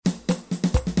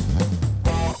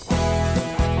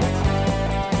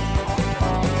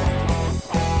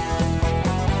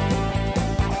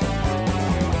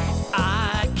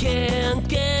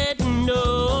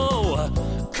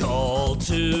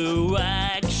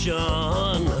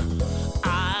action.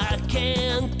 I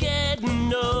can't get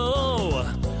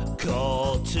no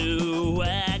call to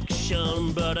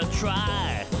action, but I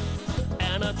try,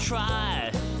 and I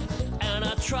try, and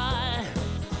I try.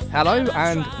 Hello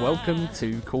and welcome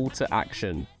to Call to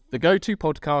Action, the go-to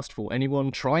podcast for anyone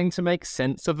trying to make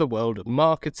sense of the world of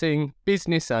marketing,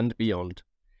 business and beyond.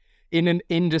 In an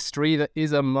industry that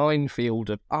is a minefield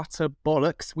of utter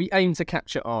bollocks, we aim to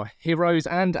capture our heroes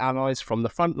and allies from the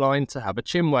front line to have a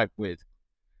chinwag with.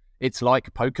 It's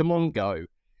like Pokemon Go,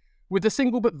 with the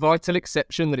single but vital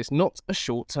exception that it's not a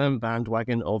short-term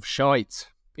bandwagon of shite.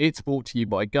 It's brought to you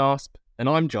by Gasp, and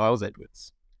I'm Giles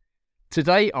Edwards.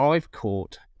 Today I've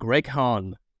caught Greg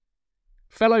Hahn.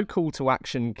 Fellow Call to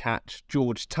Action catch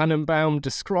George Tannenbaum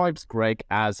describes Greg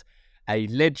as a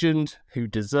legend who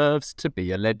deserves to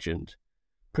be a legend.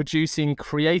 Producing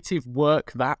creative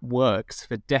work that works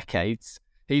for decades,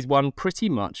 he's won pretty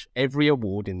much every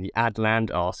award in the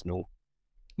Adland arsenal.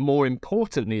 More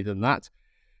importantly than that,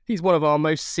 he's one of our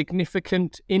most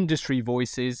significant industry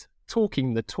voices,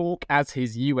 talking the talk as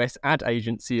his US ad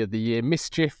agency of the year,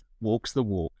 Mischief, walks the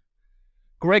walk.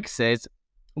 Greg says,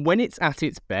 when it's at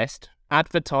its best,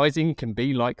 advertising can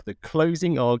be like the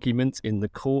closing argument in the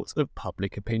court of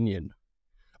public opinion.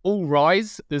 All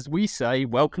rise as we say,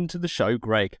 welcome to the show,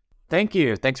 Greg. Thank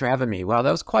you. Thanks for having me. Wow,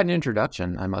 that was quite an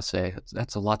introduction, I must say.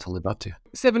 That's a lot to live up to.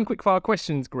 7 quickfire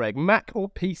questions, Greg. Mac or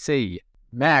PC?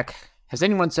 Mac. Has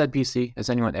anyone said PC? Has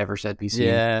anyone ever said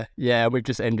PC? Yeah, we've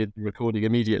just ended the recording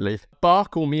immediately.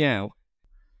 Bark or meow?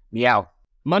 Meow.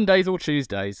 Mondays or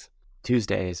Tuesdays?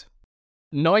 Tuesdays.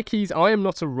 Nike's I Am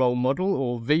Not a Role Model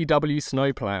or VW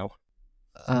Snowplow?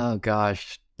 Oh,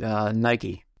 gosh.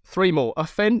 Nike. 3 more.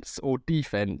 Offense or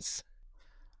defense?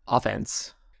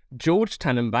 Offense. George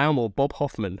Tannenbaum or Bob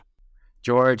Hoffman?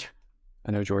 George.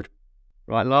 I know George.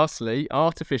 Right, lastly,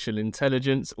 artificial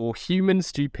intelligence or human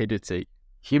stupidity?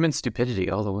 Human stupidity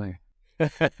all the way.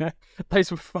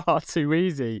 Those were far too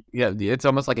easy. Yeah, it's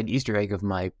almost like an Easter egg of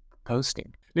my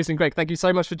posting. Listen, Greg, thank you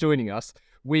so much for joining us.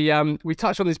 We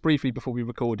touched on this briefly before we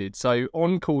recorded. So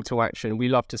on Call to Action, we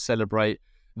love to celebrate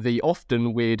the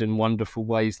often weird and wonderful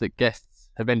ways that guests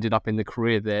have ended up in the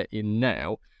career they're in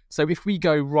now. So if we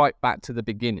go right back to the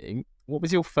beginning, what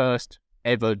was your first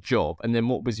ever job? And then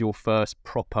what was your first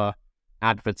proper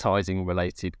advertising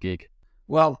related gig?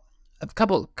 Well, a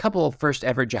couple of first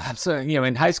ever jobs.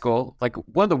 In high school, like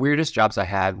one of the weirdest jobs I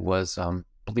had was,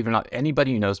 believe it or not,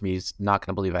 anybody who knows me is not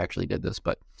going to believe I actually did this,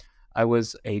 but I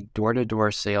was a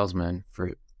door-to-door salesman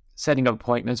for setting up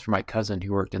appointments for my cousin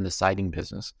who worked in the siding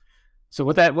business. So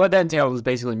what that entailed was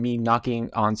basically me knocking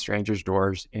on strangers'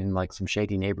 doors in like some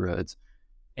shady neighborhoods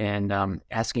and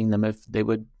asking them if they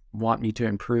would want me to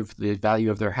improve the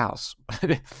value of their house,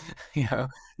 and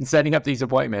setting up these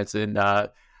appointments. And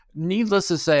needless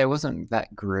to say, I wasn't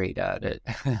that great at it.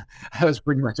 I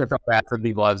felt bad for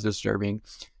people I was disturbing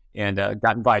and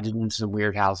got invited into some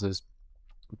weird houses.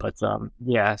 But so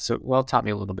it taught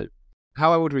me a little bit.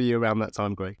 How old were you around that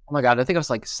time, Greg? Oh my God, I think I was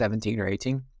like 17 or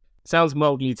 18. Sounds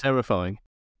mildly terrifying.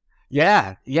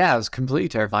 Yeah, it was completely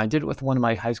terrifying. I did it with one of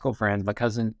my high school friends. My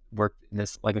cousin worked in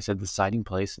this, like I said, the siding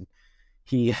place, and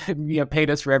he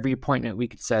paid us for every appointment we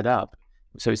could set up.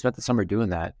 So we spent the summer doing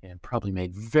that and probably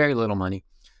made very little money.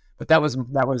 But that was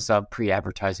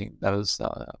pre-advertising. That was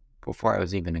before I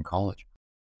was even in college.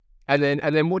 And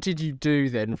then what did you do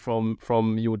then from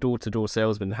your door-to-door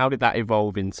salesman? How did that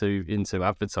evolve into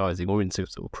advertising or into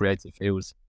sort of creative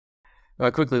fields? Well,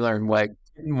 I quickly learned what I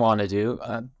didn't want to do.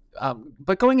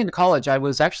 But going into college, I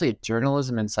was actually a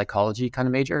journalism and psychology kind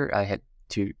of major. I had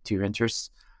two interests.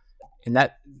 And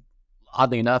that,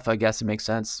 oddly enough, I guess it makes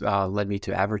sense, led me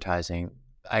to advertising.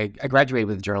 I graduated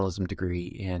with a journalism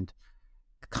degree and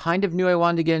kind of knew I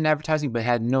wanted to get in advertising, but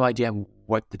had no idea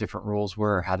what the different roles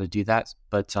were or how to do that.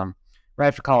 But right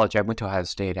after college, I went to Ohio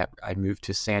State. I moved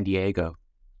to San Diego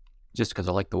just because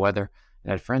I liked the weather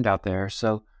and I had a friend out there.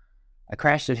 So I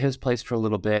crashed at his place for a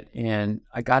little bit and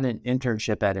I got an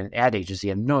internship at an ad agency.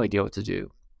 I had no idea what to do.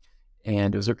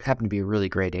 And it happened to be a really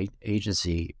great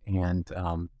agency. And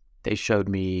they showed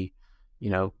me,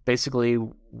 basically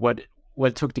what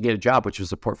it took to get a job, which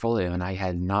was a portfolio. And I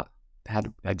did not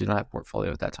have a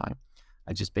portfolio at that time.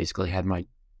 I just basically had my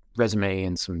resume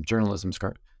and some journalism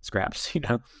scraps,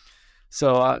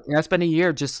 So I spent a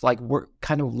year just like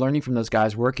kind of learning from those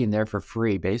guys, working there for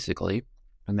free, basically.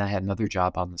 And then I had another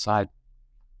job on the side.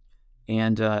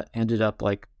 And ended up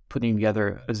like putting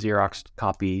together a Xerox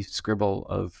copy scribble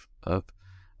of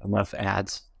enough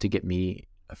ads to get me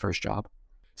a first job.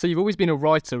 So you've always been a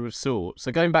writer of sorts.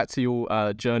 So going back to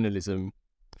your journalism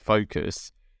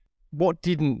focus, what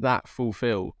didn't that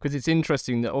fulfill? Because it's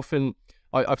interesting that often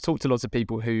I've talked to lots of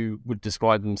people who would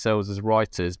describe themselves as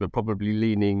writers, but probably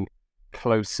leaning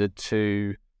closer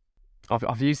to,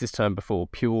 I've used this term before,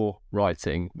 pure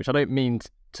writing, which I don't mean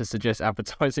to suggest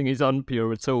advertising is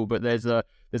unpure at all, but there's a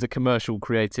commercial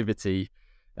creativity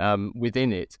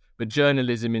within it. But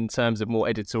journalism, in terms of more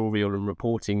editorial and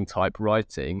reporting type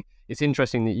writing, it's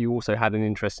interesting that you also had an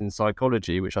interest in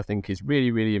psychology, which I think is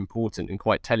really, really important and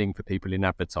quite telling for people in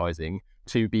advertising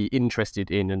to be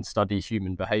interested in and study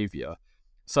human behaviour.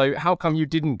 So how come you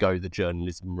didn't go the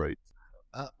journalism route?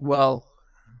 Well,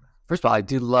 first of all, I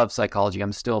do love psychology.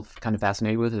 I'm still kind of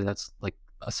fascinated with it. That's like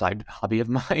a side hobby of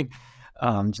mine,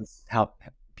 just how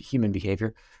human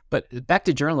behavior. But back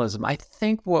to journalism, I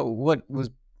think what was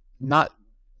not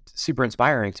super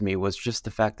inspiring to me was just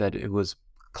the fact that it was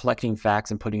collecting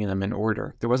facts and putting them in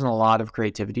order. There wasn't a lot of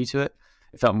creativity to it.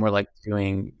 It felt more like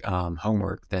doing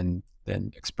homework than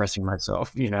expressing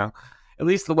myself, at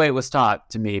least the way it was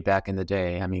taught to me back in the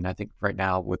day. I mean, I think right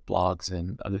now with blogs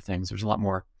and other things, there's a lot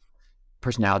more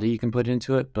personality you can put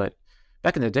into it. But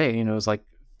back in the day, it was like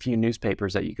a few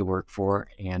newspapers that you could work for.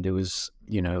 And it was,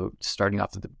 starting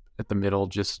off at the middle,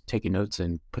 just taking notes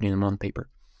and putting them on paper.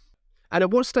 And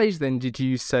at what stage then did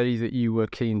you say that you were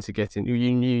keen to get in? You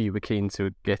knew you were keen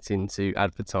to get into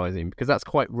advertising, because that's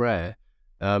quite rare.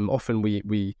 Often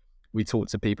we talk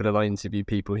to people and I interview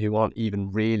people who aren't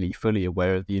even really fully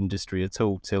aware of the industry at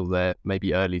all till their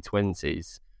maybe early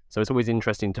 20s. So it's always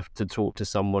interesting to talk to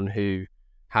someone who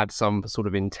had some sort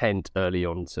of intent early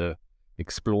on to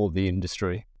explore the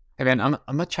industry. Hey man,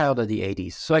 I'm a child of the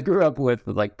 80s. So I grew up with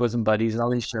like Bosom Buddies and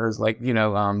all these shows like,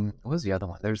 what was the other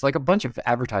one? There's like a bunch of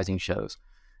advertising shows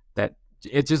that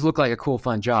it just looked like a cool,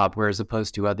 fun job, whereas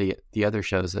opposed to the other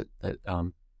shows that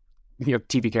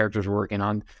TV characters were working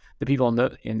on. The people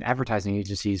in advertising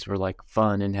agencies were like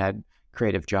fun and had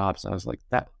creative jobs. And I was like,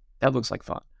 that looks like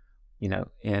fun,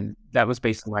 and that was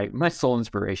basically my sole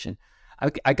inspiration.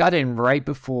 I got in right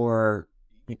before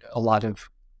a lot of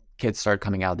kids started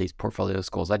coming out of these portfolio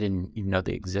schools. I didn't even know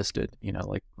they existed,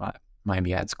 like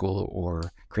Miami Ad School or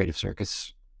Creative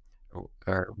Circus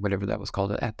or whatever that was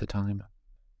called at the time.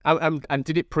 And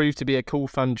did it prove to be a cool,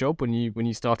 fun job when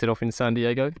you started off in San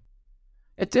Diego?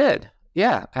 It did.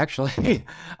 Yeah, actually.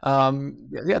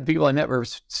 The people I met were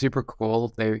super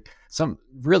cool. Some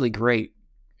really great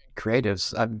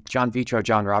creatives. John Vitro,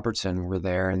 John Robertson were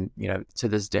there. And, to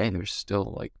this day, there's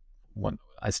still like one.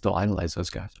 I still idolize those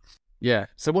guys. Yeah.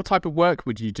 So what type of work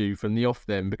would you do from the off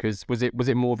then? Because was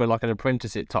it more of like an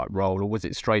apprenticeship type role, or was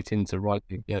it straight into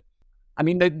writing? Yeah. I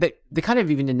mean, they kind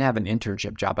of even didn't have an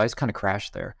internship job. I just kind of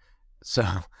crashed there. So,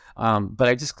 but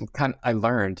I just I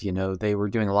learned, they were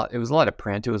doing a lot. It was a lot of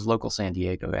print. It was local San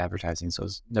Diego advertising. So it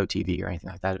was no TV or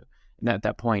anything like that. And at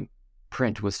that point,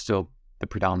 print was still the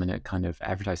predominant kind of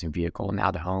advertising vehicle, and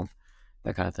out of home,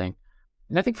 that kind of thing.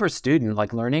 And I think for a student,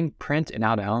 like learning print and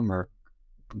out of home are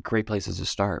great places to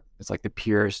start. It's like the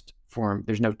purest form.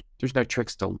 There's no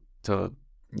tricks to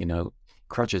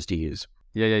crutches to use.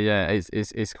 Yeah.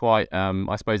 It's quite.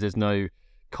 I suppose there's no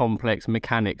complex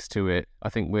mechanics to it. I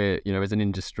think we're, as an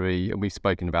industry, and we've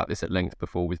spoken about this at length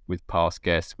before with past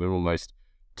guests, we're almost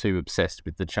too obsessed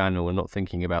with the channel and not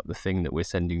thinking about the thing that we're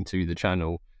sending to the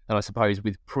channel. And I suppose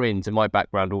with print, and my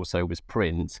background also was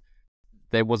print,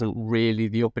 there wasn't really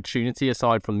the opportunity,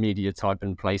 aside from media type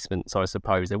and placements, I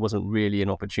suppose, there wasn't really an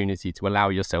opportunity to allow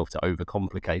yourself to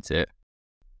overcomplicate it.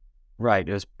 Right.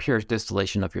 It was pure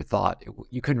distillation of your thought.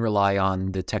 You couldn't rely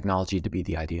on the technology to be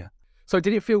the idea. So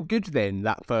did it feel good then,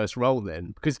 that first role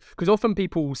then? Because often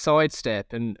people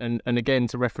sidestep, and again,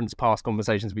 to reference past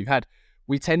conversations we've had,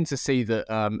 we tend to see that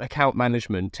account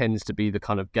management tends to be the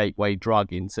kind of gateway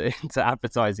drug into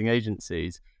advertising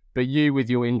agencies. But you, with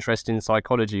your interest in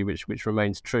psychology, which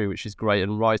remains true, which is great,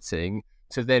 and writing,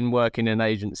 to then work in an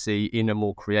agency in a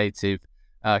more creative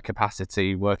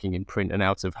capacity, working in print and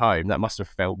out of home, that must have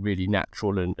felt really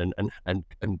natural and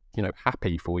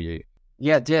happy for you.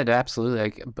 Yeah, it did,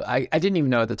 absolutely. I didn't even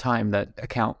know at the time that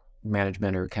account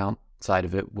management or account side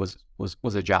of it was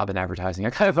a job in advertising. I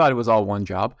kind of thought it was all one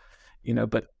job,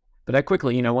 but I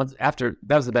quickly, once after,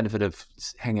 that was the benefit of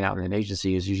hanging out in an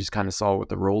agency, is you just kind of saw what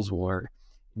the roles were.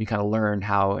 You kind of learn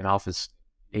how an office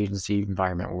agency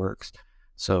environment works.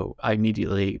 So I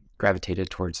immediately gravitated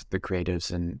towards the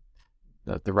creatives and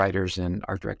the writers and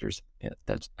art directors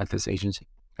at this agency.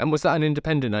 And was that an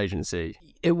independent agency?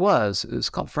 It was. It was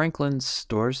called Franklin's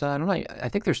Stores. I don't know. I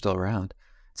think they're still around.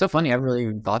 It's so funny. I haven't really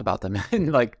even thought about them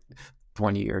in like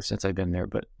 20 years since I've been there.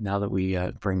 But now that we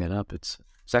bring it up, it's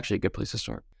actually a good place to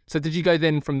start. So did you go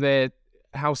then from there?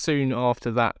 How soon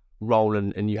after that role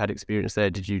and you had experience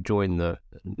there did you join the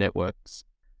networks?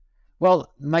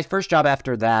 Well, my first job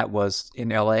after that was in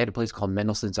LA at a place called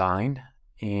Mendelsohn Design.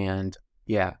 And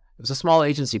yeah, it was a small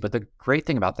agency, but the great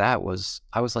thing about that was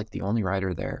I was like the only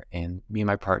writer there, and me and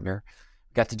my partner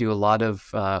got to do a lot of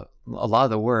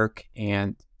the work.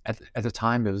 And at the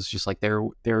time, it was just like they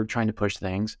were trying to push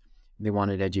things. They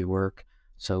wanted edgy work,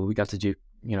 so we got to do.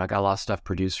 I got a lot of stuff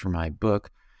produced for my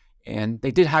book, and they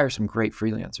did hire some great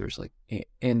freelancers.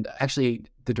 And actually,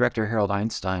 the director Harold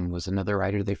Einstein was another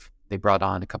writer they brought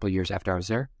on a couple of years after I was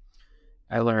there.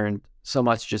 I learned so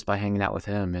much just by hanging out with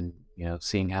him and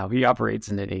seeing how he operates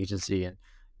in an agency. And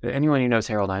anyone who knows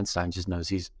Harold Einstein just knows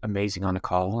he's amazing on a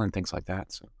call and things like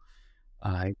that. So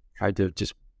I tried to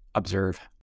just observe.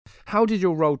 How did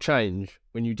your role change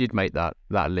when you did make that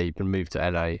leap and move to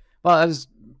LA? Well, I was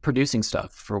producing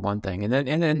stuff for one thing, and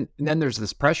then there's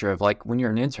this pressure of like when you're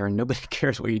an intern, nobody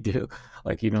cares what you do.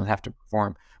 Like you don't have to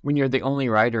perform. When you're the only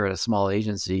writer at a small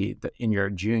agency and you're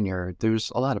a junior,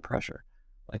 there's a lot of pressure.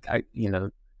 Like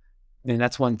and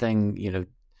that's one thing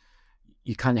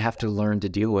you kind of have to learn to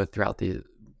deal with throughout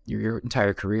your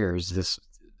entire career is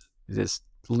this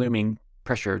looming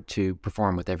pressure to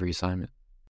perform with every assignment.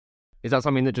 Is that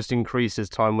something that just increased as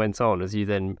time went on, as you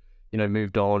then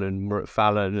moved on and were at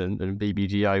Fallon and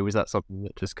BBDO? Was that something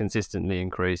that just consistently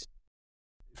increased?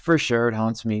 For sure, it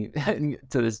haunts me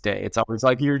to this day. It's always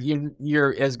like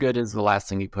you're as good as the last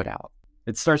thing you put out.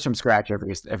 It starts from scratch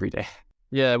every day.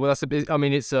 Yeah, well, that's a bit. I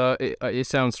mean, it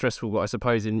sounds stressful, but I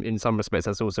suppose in some respects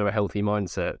that's also a healthy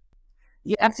mindset.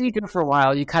 Yeah, after you do it for a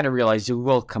while, you kind of realize you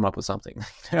will come up with something.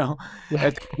 At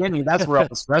the beginning, that's where all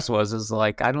the stress was. Is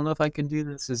like, I don't know if I can do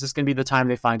this. Is this going to be the time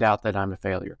they find out that I'm a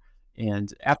failure?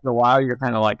 And after a while, you're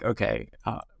kind of like, okay,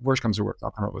 worst comes to worst, I'll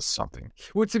come up with something.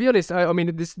 Well, to be honest, I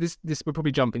mean, this we're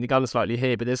probably jumping the gun slightly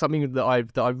here, but there's something that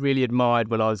I really admired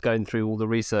when I was going through all the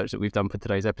research that we've done for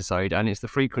today's episode, and it's the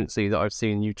frequency that I've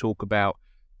seen you talk about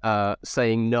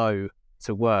saying no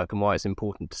to work and why it's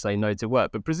important to say no to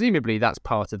work. But presumably that's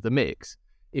part of the mix.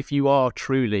 If you are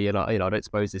truly, and I don't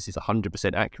suppose this is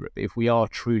 100% accurate, but if we are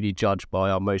truly judged by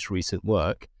our most recent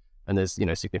work, and there's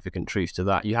significant truth to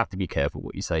that, you have to be careful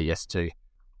what you say yes to.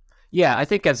 Yeah, I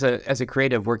think as a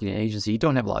creative working in an agency, you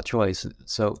don't have a lot of choice.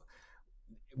 So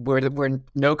where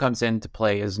no comes into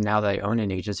play is now that I own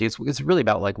an agency, it's really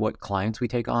about like what clients we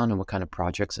take on and what kind of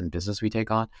projects and business we take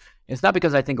on. It's not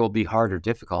because I think it will be hard or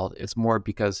difficult. It's more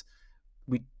because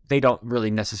they don't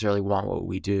really necessarily want what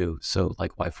we do. So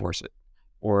like, why force it?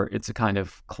 Or it's a kind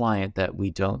of client that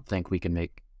we don't think we can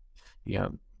make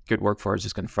good work for. It's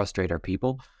just going to frustrate our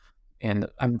people. And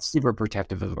I'm super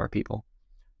protective of our people.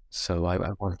 So I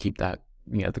want to keep that,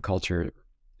 the culture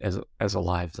as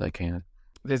alive as I can.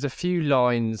 There's a few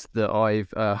lines that I've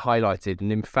highlighted,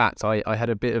 and in fact, I had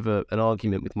a bit of an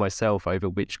argument with myself over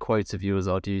which quote of yours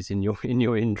I'd use in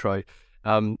your intro,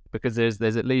 because there's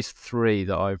at least three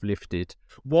that I've lifted.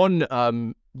 One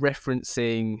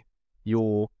referencing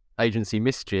your agency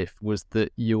Mischief was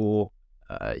that you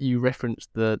referenced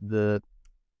the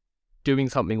doing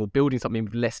something or building something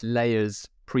with less layers,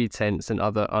 pretense, and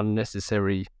other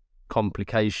unnecessary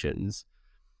complications.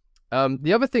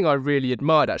 The other thing I really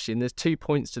admired, actually, and there's 2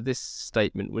 points to this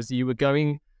statement, was you were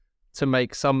going to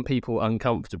make some people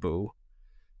uncomfortable,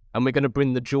 and we're going to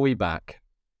bring the joy back.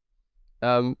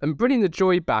 And bringing the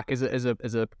joy back as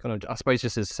a kind of, I suppose,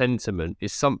 just a sentiment,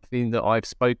 is something that I've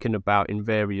spoken about in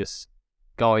various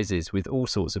guises with all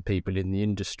sorts of people in the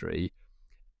industry.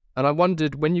 And I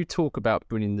wondered, when you talk about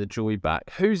bringing the joy back,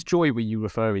 whose joy were you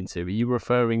referring to? Are you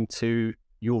referring to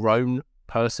your own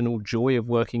personal joy of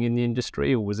working in the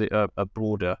industry, or was it a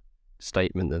broader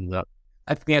statement than that?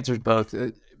 I think the answer is both,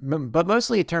 but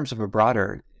mostly in terms of a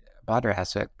broader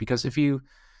aspect. Because if you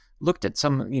looked at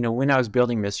some, when I was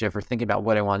building Mischief or thinking about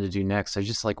what I wanted to do next, I was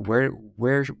just like, where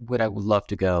would I love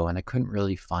to go? And I couldn't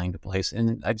really find a place.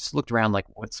 And I just looked around, like,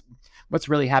 what's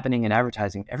really happening in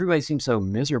advertising? Everybody seems so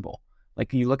miserable.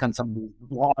 Like you look on some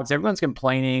blogs, everyone's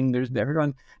complaining.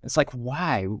 It's like,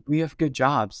 why? We have good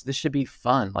jobs. This should be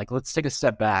fun. Like, let's take a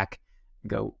step back and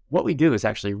go, what we do is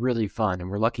actually really fun, and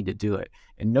we're lucky to do it.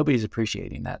 And nobody's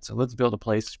appreciating that. So let's build a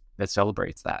place that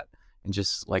celebrates that, and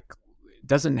just like, it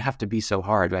doesn't have to be so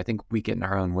hard. But I think we get in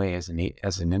our own way as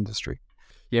an industry.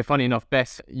 Yeah, funny enough,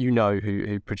 Beth,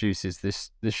 who produces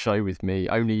this show with me,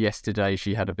 only yesterday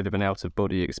she had a bit of an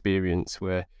out-of-body experience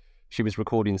where she was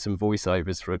recording some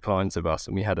voiceovers for a client of us,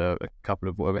 and we had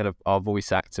our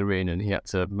voice actor in, and he had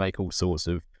to make all sorts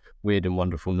of weird and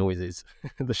wonderful noises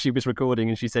that she was recording,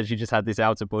 and she said she just had this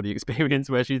out-of-body experience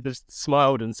where she just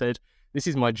smiled and said, "This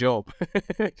is my job."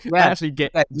 I actually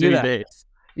get to do this.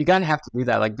 You gotta have to do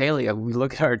that. Like daily, we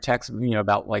look at our text,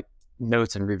 about like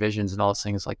notes and revisions and all those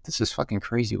things. Like, this is fucking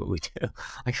crazy what we do.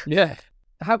 Like, yeah.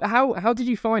 How did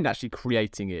you find actually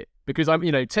creating it? Because I'm,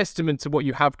 testament to what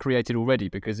you have created already,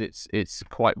 because it's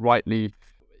quite rightly,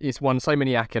 it's won so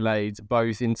many accolades,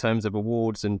 both in terms of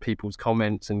awards and people's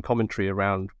comments and commentary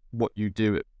around what you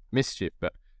do at Mischief.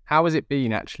 But how has it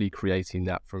been actually creating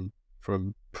that from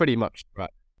pretty much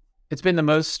scratch? It's been the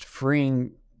most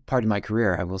freeing part of my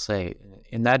career, I will say,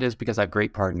 and that is because I have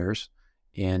great partners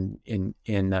in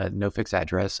No Fixed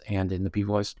Address and in the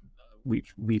people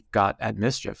we've got at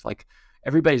Mischief. Like,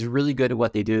 everybody's really good at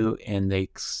what they do, and they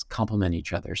complement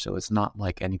each other. So it's not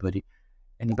like anybody's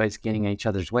getting in each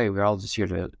other's way. We're all just here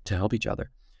to help each other.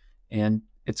 And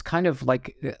it's kind of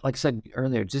like I said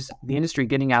earlier, just the industry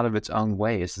getting out of its own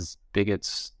way is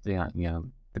the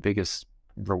biggest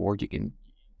reward you can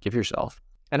give yourself.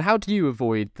 And how do you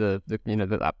avoid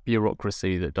that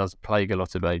bureaucracy that does plague a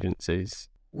lot of agencies?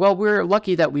 Well, we're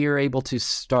lucky that we are able to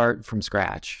start from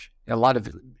scratch. A lot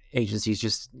of agencies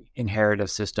just inherit a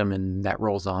system and that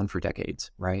rolls on for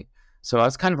decades, right? So I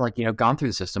was kind of like, gone through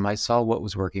the system. I saw what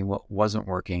was working, what wasn't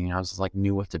working, and I was like,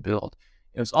 knew what to build.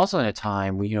 It was also in a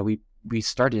time we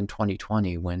started in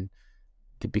 2020, when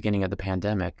the beginning of the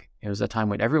pandemic. It was a time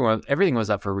when everything was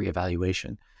up for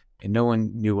reevaluation, and no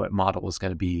one knew what model was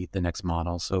going to be the next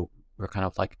model. So we're kind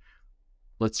of like,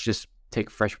 let's just take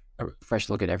a fresh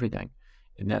look at everything.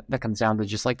 And that comes down to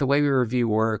just like the way we review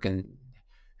work and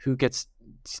who gets,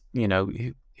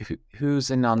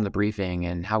 who's in on the briefing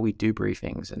and how we do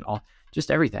briefings and all, just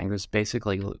everything was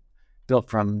basically built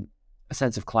from a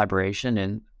sense of collaboration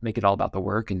and make it all about the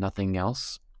work and nothing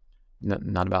else,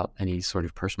 not about any sort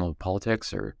of personal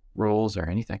politics or rules or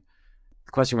anything.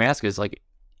 The question we ask is like,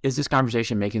 is this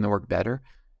conversation making the work better?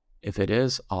 If it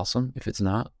is, awesome. If it's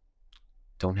not,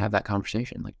 don't have that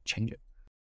conversation, like change it.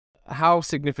 How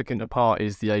significant a part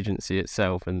is the agency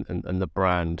itself and the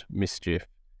brand Mischief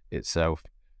itself?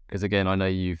 Because again, I know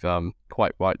you've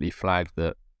quite rightly flagged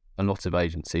that a lot of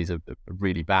agencies are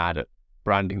really bad at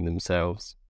branding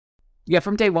themselves. Yeah,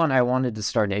 from day one, I wanted to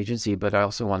start an agency, but I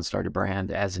also want to start a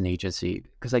brand as an agency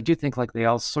because I do think like they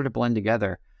all sort of blend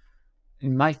together.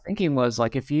 And my thinking was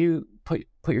like, if you put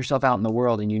yourself out in the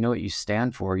world and you know what you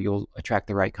stand for, you'll attract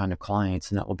the right kind of clients,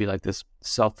 and that will be like this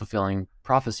self-fulfilling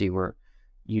prophecy where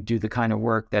you do the kind of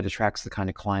work that attracts the kind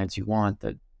of clients you want,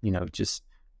 that, just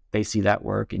they see that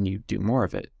work and you do more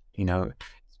of it,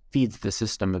 feeds the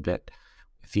system a bit.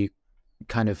 If you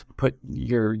kind of put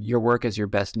your work as your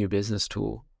best new business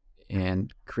tool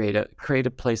and create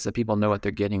a place that people know what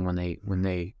they're getting when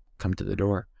they come to the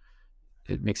door,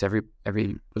 it makes every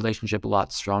relationship a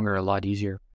lot stronger, a lot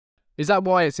easier. Is that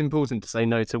why it's important to say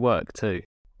no to work too?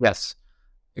 Yes,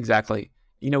 exactly.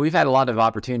 We've had a lot of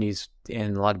opportunities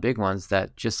and a lot of big ones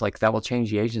that just like that will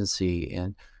change the agency.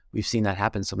 And we've seen that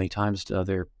happen so many times to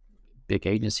other big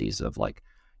agencies of like,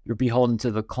 you're beholden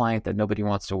to the client that nobody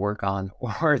wants to work on,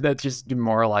 or that just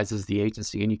demoralizes the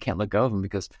agency and you can't let go of them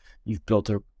because you've built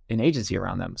an agency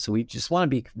around them. So we just want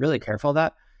to be really careful of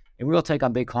that. And we will take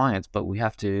on big clients, but we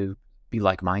have to be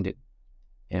like-minded.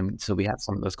 And so we have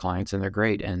some of those clients and they're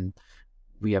great. And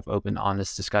we have open,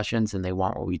 honest discussions and they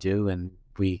want what we do. And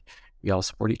we all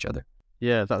support each other.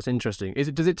 Yeah, that's interesting.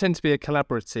 Does it tend to be a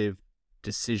collaborative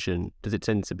decision? Does it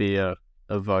tend to be a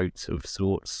vote of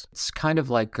sorts? It's kind of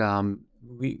like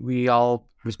we all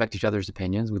respect each other's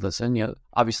opinions. We listen.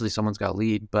 Obviously someone's got to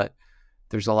lead, but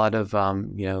there's a lot of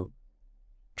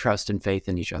trust and faith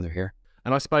in each other here.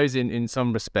 And I suppose in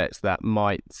some respects that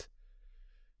might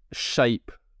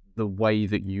shape the way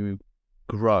that you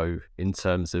grow in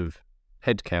terms of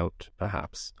headcount,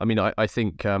 perhaps. I mean, I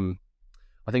think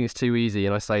it's too easy,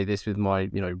 and I say this with my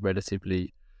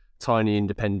relatively tiny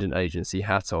independent agency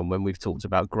hat on. When we've talked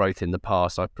about growth in the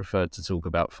past, I've preferred to talk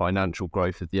about financial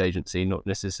growth of the agency, not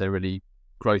necessarily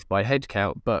growth by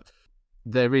headcount. But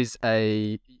there is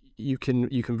you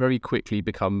can very quickly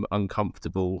become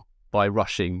uncomfortable by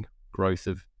rushing growth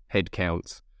of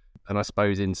headcount, and I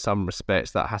suppose in some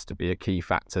respects that has to be a key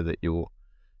factor that you're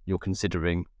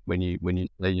considering when you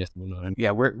say yes or no.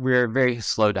 Yeah, we're very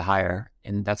slow to hire,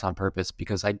 and that's on purpose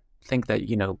because I think that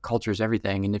culture is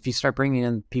everything, and if you start bringing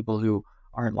in people who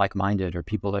aren't like-minded or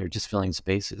people that are just filling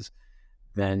spaces,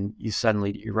 then you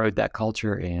suddenly erode that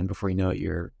culture, and before you know it,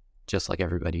 you're just like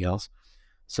everybody else.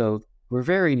 So we're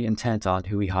very intent on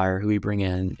who we hire, who we bring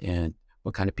in, and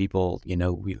what kind of people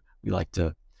we like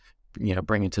to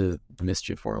bring into the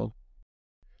Mischief world.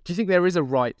 Do you think there is a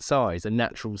right size, a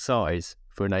natural size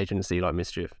for an agency like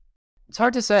Mischief? It's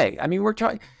hard to say. I mean,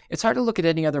 it's hard to look at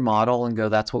any other model and go,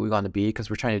 that's what we want to be, because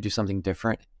we're trying to do something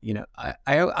different.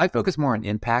 I focus more on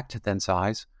impact than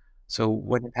size. So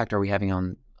what impact are we having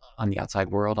on the outside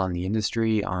world, on the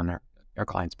industry, on our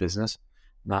client's business?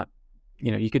 Not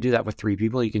You could do that with 3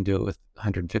 people. You can do it with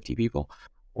 150 people,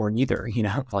 or neither.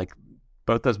 Like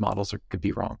both those models could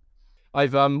be wrong.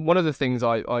 I've one of the things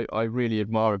I really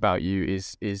admire about you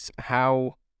is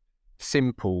how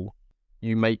simple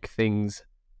you make things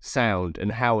sound,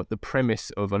 and how at the premise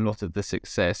of a lot of the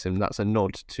success, and that's a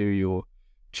nod to your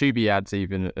Tubi ads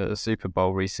even at a Super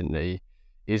Bowl recently,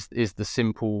 is the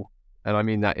simple, and I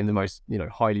mean that in the most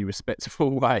highly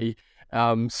respectful way,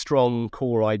 strong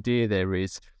core idea there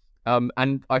is.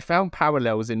 And I found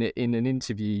parallels in it in an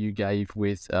interview you gave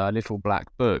with Little Black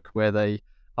Book, where they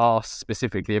asked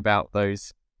specifically about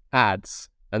those ads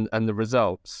and the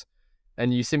results.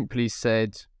 And you simply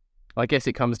said, I guess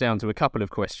it comes down to a couple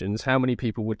of questions. How many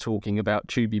people were talking about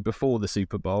Tubi before the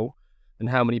Super Bowl, and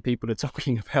how many people are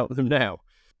talking about them now?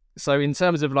 So in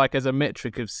terms of like as a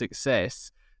metric of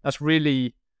success, that's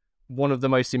really one of the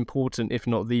most important, if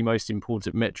not the most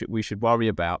important metric we should worry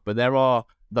about. But there are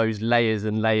those layers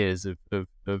and layers of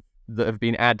that have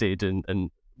been added,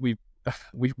 and we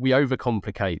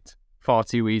overcomplicate far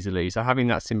too easily. So having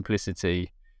that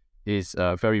simplicity is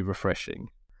very refreshing.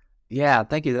 Yeah,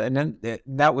 thank you. And then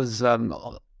that was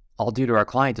all due to our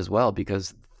client as well,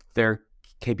 because their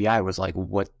KPI was like,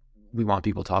 what we want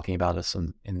people talking about us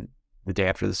in the day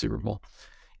after the Super Bowl.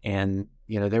 And,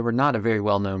 they were not a very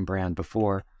well-known brand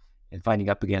before, and fighting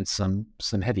up against some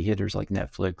heavy hitters like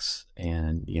Netflix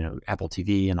and, Apple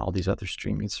TV and all these other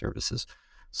streaming services.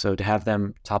 So to have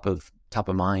them top of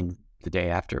mind the day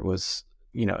after was,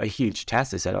 a huge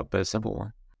task they set up, but a simple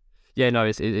one. Yeah, no,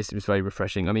 it's very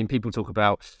refreshing. I mean, people talk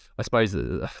about, I suppose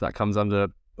that comes under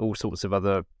all sorts of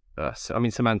other,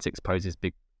 semantics poses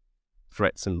big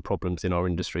threats and problems in our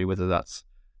industry, whether that's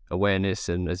awareness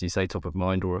and, as you say, top of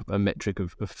mind, or a metric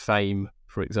of fame,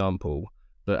 for example.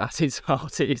 But at its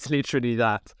heart, it is literally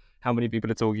that. How many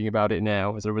people are talking about it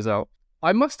now as a result?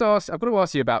 I've got to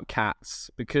ask you about cats,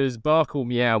 because bark or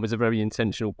meow was a very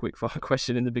intentional quickfire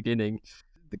question in the beginning.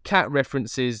 The cat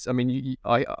references, I mean,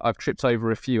 I've tripped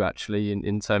over a few actually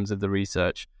in terms of the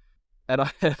research, and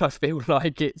I feel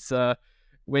like it's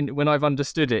when I've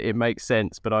understood it, it makes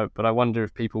sense. But I wonder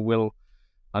if people will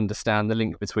understand the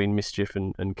link between Mischief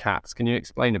and cats. Can you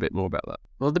explain a bit more about that?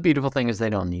 Well, the beautiful thing is they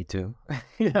don't need to,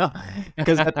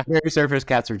 because at the very surface,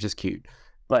 cats are just cute.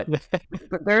 But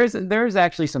there is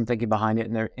actually some thinking behind it,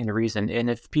 and a reason. And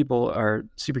if people are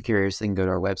super curious, they can go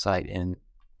to our website and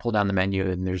pull down the menu,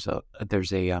 and there's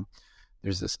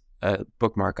this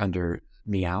bookmark under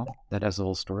meow that has a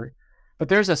whole story. But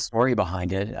there's a story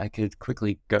behind it. I could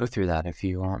quickly go through that if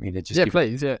you want me to. Just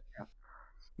please.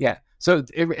 Yeah. So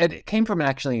it came from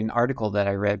actually an article that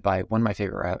I read by one of my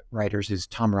favorite writers, who's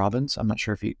Tom Robbins. I'm not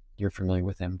sure if you're familiar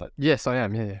with him, but yes, I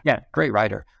am. Yeah. Yeah, great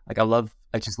writer. Like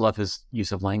I just love his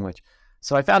use of language.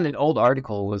 So I found an old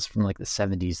article, was from like the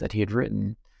 70s, that he had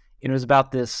written. It was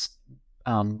about this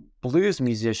blues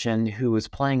musician who was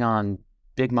playing on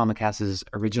Big Mama Cass's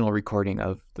original recording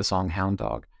of the song Hound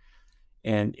Dog.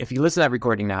 And if you listen to that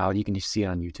recording now, you can see it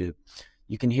on YouTube.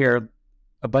 You can hear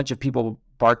a bunch of people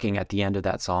barking at the end of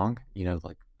that song,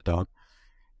 like a dog.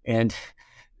 And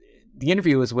the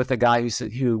interview was with a guy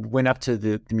who went up to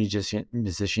the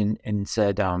musician and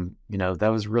said,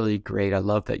 that was really great. I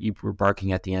love that you were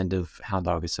barking at the end of Hound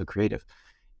Dog. Is so creative.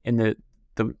 And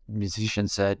the musician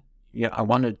said, I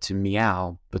wanted to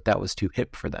meow, but that was too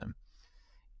hip for them.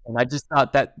 And I just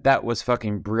thought that was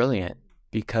fucking brilliant,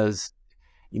 because,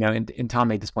 and Tom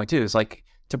made this point too. It's like,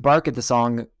 to bark at the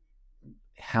song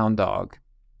Hound Dog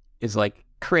is like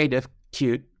creative,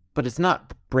 cute, but it's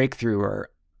not breakthrough or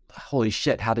holy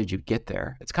shit, how did you get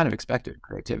there? It's kind of expected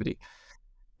creativity.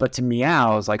 But to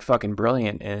meow is like fucking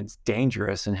brilliant, and it's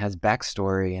dangerous and has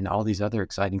backstory and all these other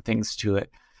exciting things to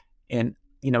it. And,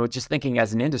 just thinking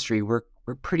as an industry, we're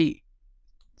pretty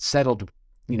settled.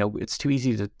 It's too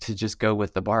easy to just go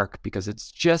with the bark, because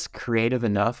it's just creative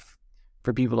enough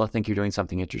for people to think you're doing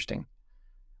something interesting.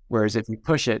 Whereas if you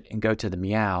push it and go to the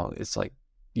meow, it's like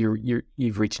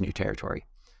you've reached new territory.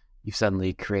 You've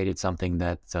suddenly created something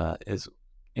that is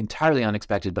entirely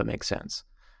unexpected but makes sense,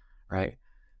 right?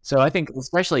 So I think,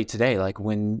 especially today, like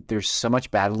when there's so much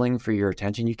battling for your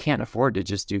attention, you can't afford to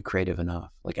just do creative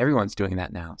enough. Like everyone's doing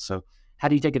that now. So how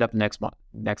do you take it up next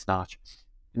notch?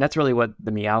 And that's really what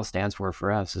the meow stands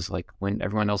for us, is like when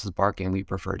everyone else is barking, we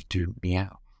prefer to do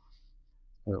meow.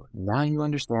 So now you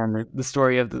understand the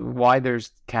story of why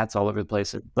there's cats all over the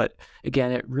place. But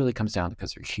again, it really comes down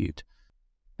because they're cute.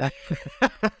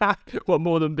 What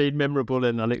more than being memorable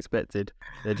and unexpected?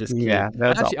 They're just cute. Yeah.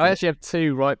 I actually have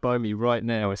two right by me right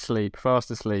now,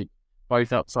 fast asleep,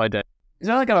 both upside down. It's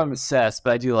not like I'm obsessed,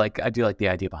 but I do like the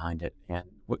idea behind it and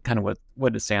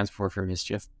what it stands for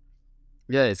Mischief.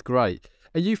 Yeah, it's great.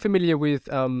 Are you familiar with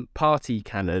Party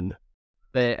Cannon?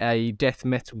 They're a death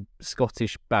metal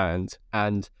Scottish band,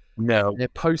 and No. their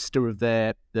poster of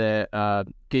their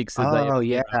gigs that Oh, they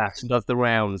yeah. does the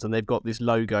rounds, and they've got this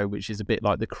logo which is a bit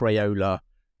like the Crayola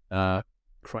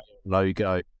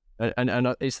logo,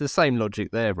 and it's the same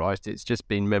logic there, right? It's just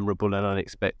been memorable and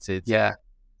unexpected. Yeah.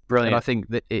 Brilliant. And I think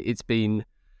that it's been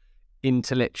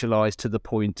intellectualized to the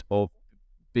point of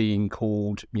being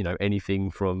called,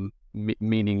 anything from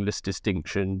meaningless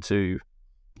distinction to,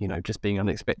 just being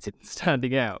unexpected and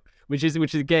standing out, which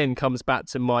again comes back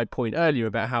to my point earlier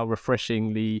about how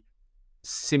refreshingly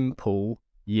simple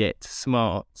yet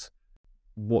smart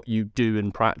what you do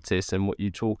and practice and what you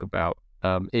talk about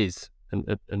is,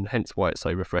 and hence why it's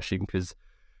so refreshing, because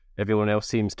everyone else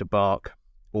seems to bark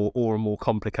or a more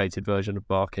complicated version of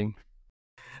barking.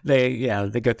 They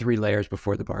go 3 layers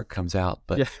before the bark comes out.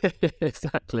 But yeah,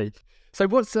 exactly. So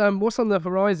what's on the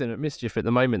horizon at Mischief at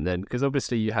the moment then? Because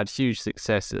obviously you had huge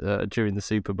success during the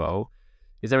Super Bowl.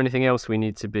 Is there anything else we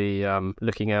need to be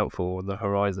looking out for on the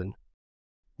horizon?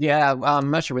 Yeah,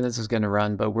 I'm not sure when this is going to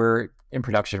run, but we're in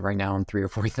production right now on 3 or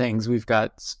 4 things. We've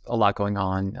got a lot going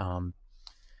on.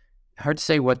 Hard to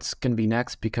say what's going to be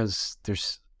next because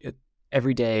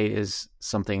every day is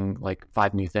something like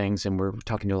 5 new things, and we're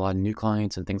talking to a lot of new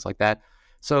clients and things like that.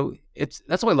 So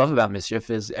that's what I love about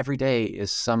Mischief is every day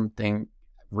is something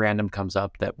random comes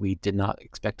up that we did not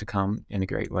expect to come in a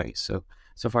great way. So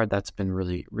far that's been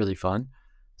really, really fun.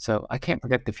 So I can't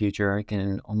predict the future. I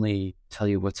can only tell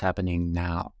you what's happening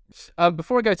now.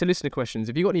 Before I go to listener questions,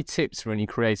 have you got any tips for any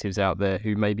creatives out there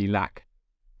who maybe lack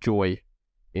joy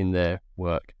in their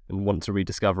work and want to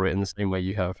rediscover it in the same way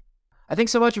you have? I think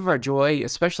so much of our joy,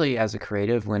 especially as a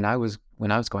creative, when I was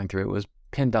going through it, was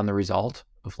pinned on the result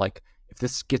of like, if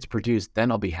this gets produced,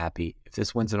 then I'll be happy. If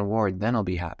this wins an award, then I'll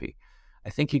be happy. I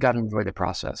think you got to enjoy the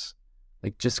process.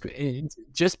 Like just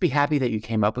be happy that you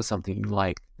came up with something you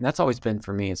like. And that's always been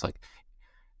for me. It's like,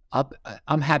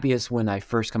 I'm happiest when I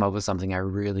first come up with something I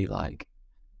really like.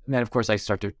 And then of course I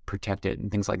start to protect it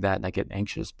and things like that. And I get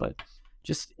anxious, but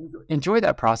just enjoy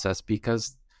that process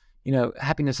because,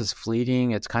 happiness is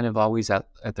fleeting. It's kind of always at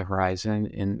the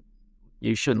horizon and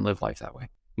you shouldn't live life that way.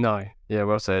 No. Yeah,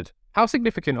 well said. How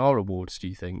significant are awards, do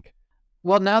you think?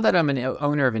 Well, now that I'm an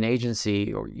owner of an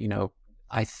agency, or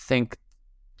I think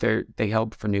they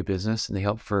help for new business and they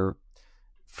help for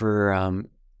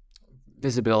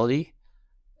visibility.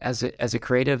 As a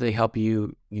creative, they help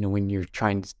you, when you're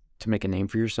trying to make a name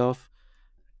for yourself.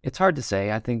 It's hard to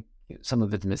say. I think some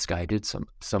of it's misguided.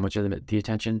 So much of the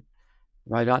attention,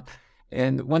 right on.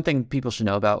 And one thing people should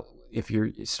know about if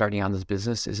you're starting on this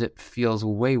business is it feels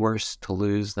way worse to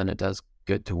lose than it does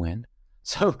good to win.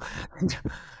 So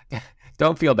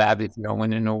don't feel bad if you don't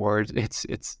win an award. It's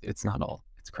not all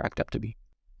it's cracked up to be.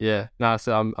 Yeah, no,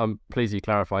 so I'm pleased you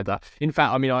clarified that. In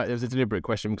fact, I mean, it was a deliberate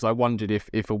question because I wondered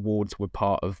if awards were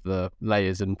part of the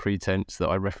layers and pretense that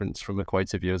I referenced from a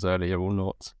quote of yours earlier or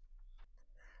not.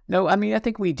 No, I mean, I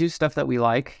think we do stuff that we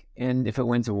like, and if it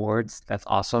wins awards, that's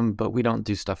awesome, but we don't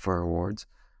do stuff for awards.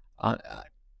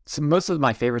 So most of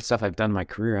my favorite stuff I've done in my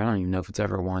career, I don't even know if it's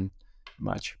ever won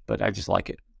much, but I just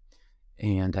like it.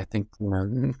 And I think,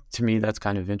 to me, that's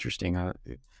kind of interesting.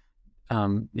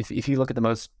 If you look at the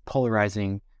most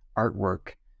polarizing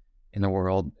artwork in the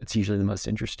world, it's usually the most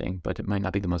interesting, but it might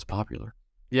not be the most popular.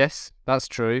 Yes, that's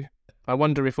true. I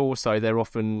wonder if also they're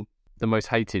often the most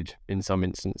hated in some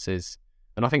instances.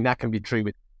 And I think that can be true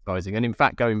with advertising. And in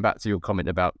fact, going back to your comment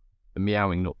about the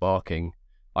meowing, not barking,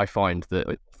 I find that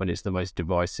often it's the most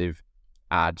divisive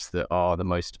ads that are the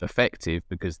most effective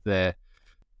because they're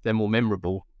more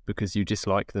memorable because you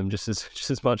dislike them just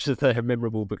as much as they're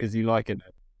memorable because you like it.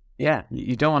 Yeah,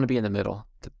 you don't want to be in the middle.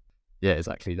 Yeah,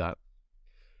 exactly that.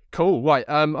 Cool. Right.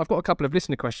 I've got a couple of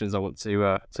listener questions I want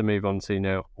to move on to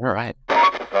now. All right.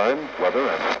 Time, weather,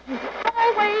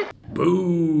 and...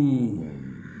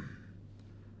 Boom!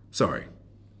 Sorry.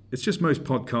 It's just most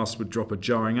podcasts would drop a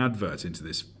jarring advert into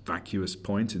this vacuous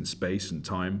point in space and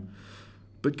time.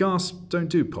 But Gasp don't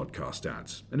do podcast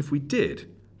ads. And if we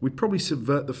did, we'd probably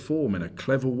subvert the form in a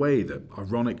clever way that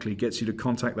ironically gets you to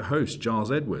contact the host,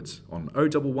 Giles Edwards, on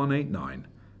 01189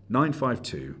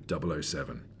 952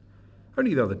 007.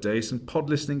 Only the other day, some pod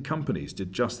listening companies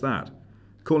did just that,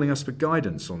 calling us for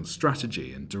guidance on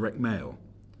strategy and direct mail.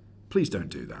 Please don't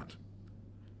do that.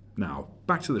 Now,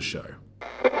 back to the show.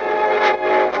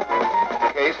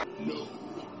 No,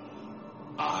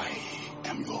 I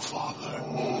am your father.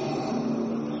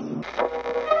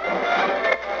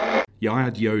 Yeah, I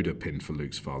had Yoda pinned for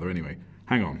Luke's father anyway.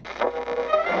 Hang on.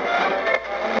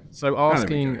 So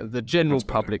asking the general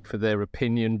public for their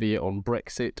opinion, be it on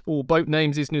Brexit or boat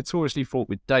names, is notoriously fraught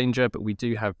with danger, but we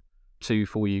do have two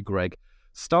for you, Greg.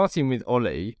 Starting with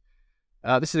Ollie,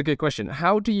 this is a good question.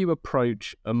 How do you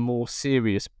approach a more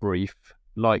serious brief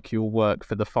like your work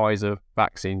for the Pfizer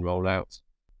vaccine rollout?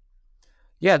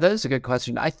 Yeah, that is a good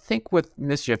question. I think with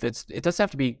Mischief, it does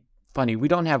have to be funny. We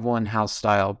don't have one house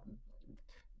style,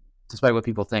 despite what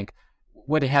people think.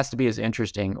 What it has to be is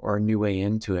interesting or a new way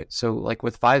into it. So like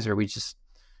with Pfizer, we just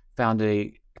found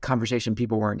a conversation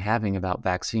people weren't having about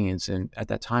vaccines. And at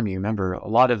that time, you remember, a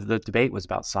lot of the debate was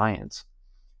about science.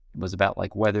 It was about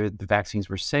like whether the vaccines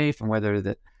were safe and whether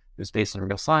that it was based on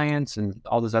real science and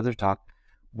all this other talk.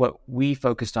 What we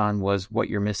focused on was what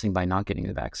you're missing by not getting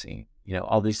the vaccine. You know,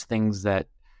 all these things that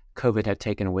COVID had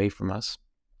taken away from us.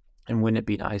 And wouldn't it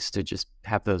be nice to just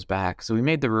have those back? So we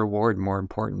made the reward more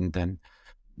important than,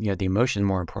 the emotion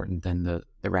more important than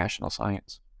the rational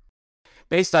science.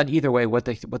 Based on either way, what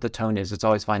the tone is, it's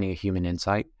always finding a human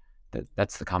insight.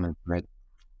 That's the common thread.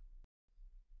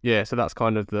 Yeah, so that's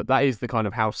kind of that is the kind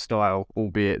of house style,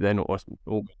 albeit they're not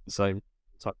all the same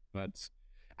type of ads.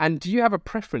 And do you have a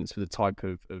preference for the type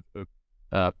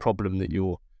of problem that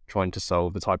you're trying to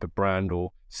solve, the type of brand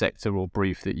or sector or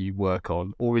brief that you work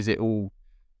on, or is it all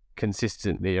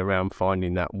consistently around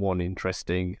finding that one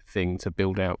interesting thing to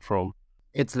build out from?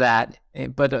 It's that,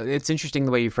 but it's interesting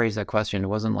the way you phrase that question. It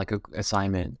wasn't like an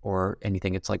assignment or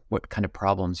anything. It's like what kind of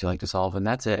problems you like to solve, and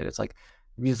that's it. It's like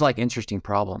these like interesting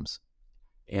problems,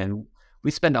 and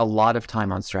we spend a lot of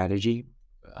time on strategy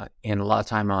and a lot of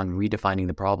time on redefining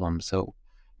the problem. So,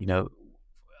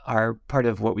 our part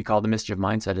of what we call the Mischief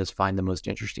mindset is find the most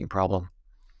interesting problem,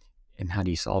 and how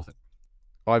do you solve it?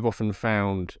 I've often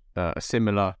found a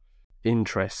similar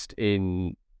interest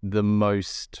in the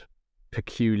most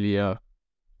peculiar,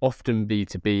 often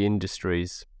B2B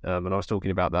industries, and I was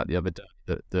talking about that the other day,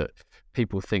 that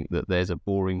people think that there's a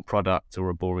boring product or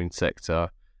a boring sector,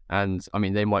 and I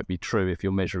mean they might be true if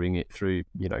you're measuring it through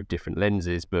different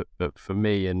lenses, but for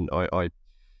me, and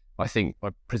I think I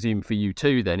presume for you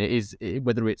too, then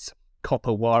whether it's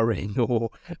copper wiring or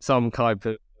some type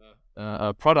of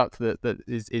a product that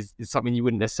is something you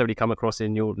wouldn't necessarily come across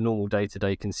in your normal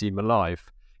day-to-day consumer life,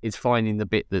 is finding the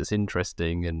bit that's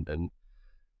interesting and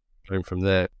going from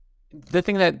there. The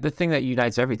thing that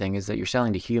unites everything is that you're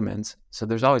selling to humans. So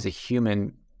there's always a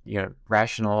human,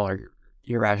 rational or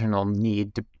irrational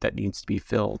need that needs to be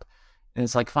filled. And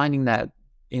it's like finding that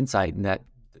insight, and that,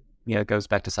 it goes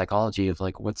back to psychology of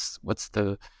like, what's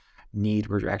the need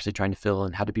we're actually trying to fill,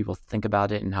 and how do people think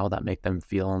about it, and how will that make them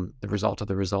feel, and the result of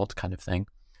the result kind of thing.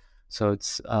 So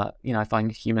it's, I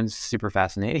find humans super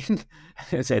fascinating.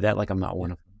 I say that like I'm not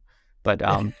one of them, but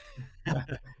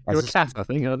you're a cat, I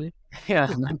think, aren't you? Yeah,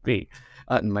 I might be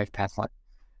in my past life.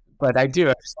 But I do.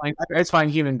 I just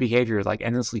find human behavior like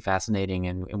endlessly fascinating,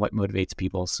 and what motivates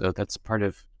people. So that's part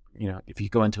of, if you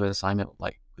go into an assignment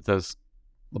like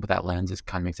with that lens, it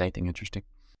kind of makes anything interesting.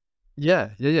 Yeah,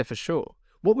 for sure.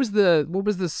 What was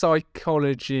the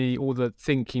psychology or the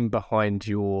thinking behind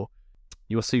your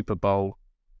Super Bowl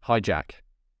hijack?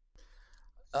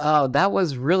 Oh, that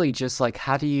was really just like,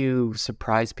 how do you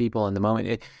surprise people in the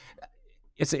moment?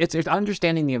 It's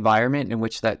understanding the environment in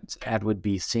which that ad would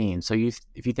be seen. So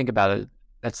if you think about it,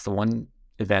 that's the one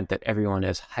event that everyone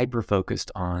is hyper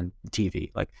focused on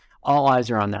TV. Like all eyes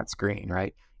are on that screen,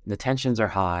 right? And the tensions are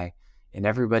high, and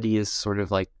everybody is sort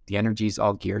of like the energy's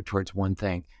all geared towards one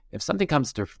thing. If something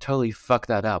comes to totally fuck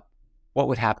that up, what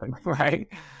would happen, right?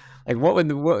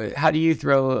 Like how do you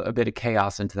throw a bit of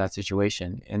chaos into that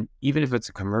situation? And even if it's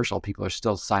a commercial, people are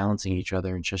still silencing each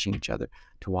other and shushing each other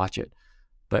to watch it.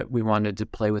 But we wanted to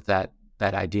play with that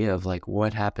idea of like,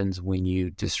 what happens when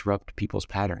you disrupt people's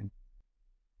pattern?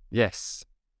 Yes.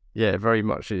 Yeah, very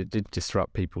much. It did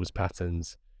disrupt people's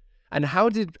patterns. And how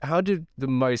did the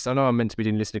most, I know I'm meant to be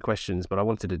doing listener questions, but I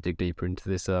wanted to dig deeper into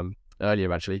this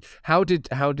earlier actually. How did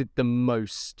the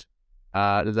most,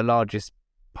 the largest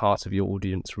part of your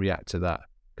audience react to that?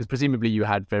 Because presumably you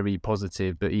had very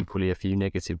positive, but equally a few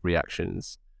negative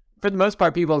reactions. For the most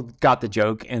part, people got the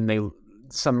joke, and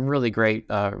some really great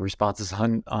responses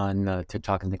on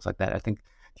TikTok and things like that. I think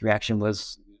the reaction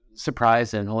was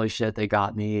surprise and holy shit, they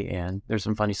got me. And there's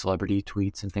some funny celebrity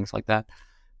tweets and things like that.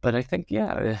 But I think,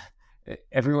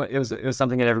 everyone, it was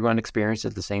something that everyone experienced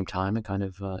at the same time, and kind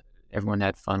of everyone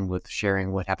had fun with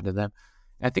sharing what happened to them.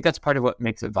 And I think that's part of what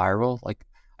makes it viral. Like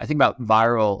I think about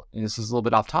viral, and this is a little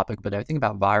bit off topic, but I think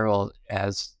about viral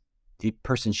as the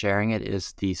person sharing it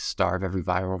is the star of every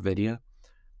viral video.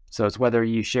 So it's whether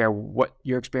you share what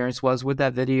your experience was with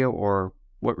that video or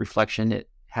what reflection it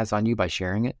has on you by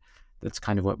sharing it. That's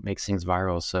kind of what makes things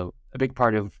viral. So a big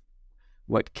part of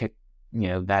what kicked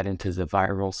that into the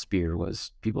viral sphere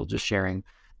was people just sharing,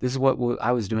 this is what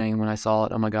I was doing when I saw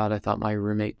it. Oh my God, I thought my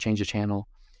roommate changed the channel,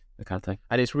 that kind of thing.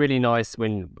 And it's really nice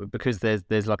because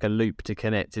there's like a loop to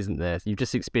connect, isn't there? You've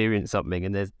just experienced something,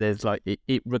 and there's like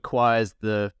it requires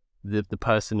the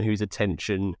person whose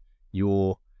attention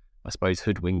you're, I suppose,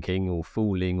 hoodwinking or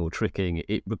fooling or tricking.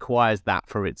 It requires that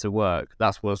for it to work.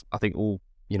 That's what I think all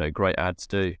great ads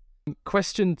do.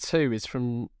 Question 2 is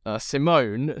from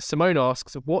Simone. Simone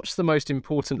asks, what's the most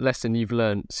important lesson you've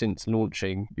learned since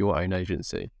launching your own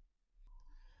agency?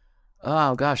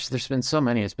 Oh gosh, there's been so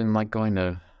many. It's been like going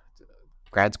to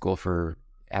grad school for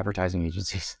advertising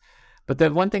agencies. But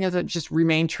the one thing is that just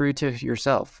remain true to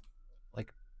yourself.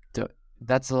 Like,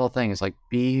 that's the whole thing. It's like,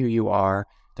 be who you are.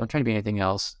 Don't try to be anything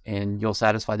else, and you'll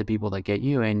satisfy the people that get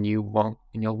you, and you'll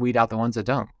weed out the ones that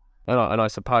don't. And I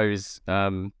suppose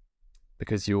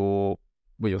because you're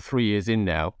 3 years in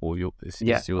now, or this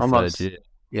is your almost. 3rd year.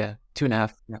 Yeah,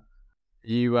 2.5.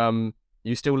 Yeah.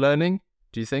 You still learning,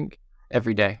 do you think?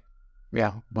 Every day.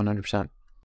 Yeah, 100%.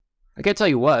 I can't tell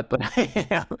you what, but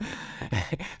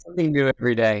something new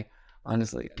every day.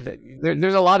 Honestly,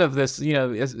 there's a lot of this,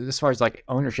 as far as like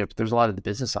ownership, there's a lot of the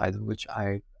business side, which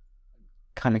I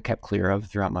kind of kept clear of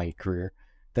throughout my career,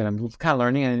 that I'm kind of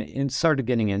learning and started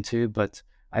getting into, but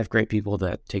I have great people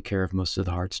that take care of most of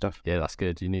the hard stuff. Yeah, that's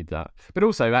good. You need that. But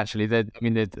also, actually,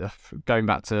 going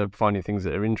back to finding things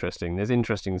that are interesting, there's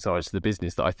interesting sides to the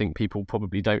business that I think people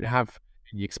probably don't have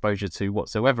the exposure to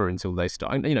whatsoever until they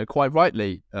start, quite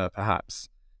rightly, perhaps.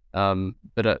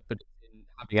 But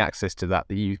having access to that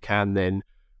you can then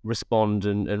respond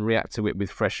and react to it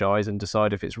with fresh eyes and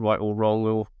decide if it's right or wrong,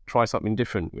 or try something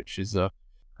different, which is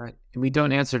right. And we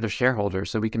don't answer to shareholders,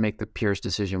 so we can make the purest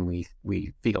decision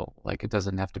we feel. Like, it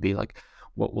doesn't have to be like,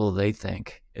 what will they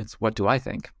think? It's, what do I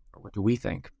think? Or what do we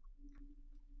think?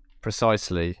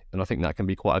 Precisely. And I think that can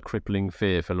be quite a crippling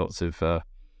fear for lots of the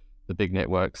big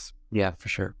networks. Yeah, for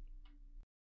sure.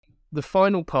 The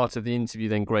final part of the interview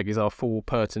then, Greg, is our 4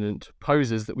 pertinent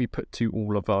poses that we put to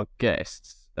all of our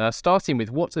guests. Starting with,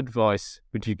 what advice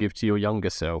would you give to your younger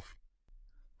self?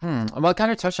 Well, I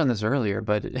kind of touched on this earlier,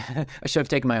 but I should have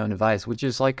taken my own advice, which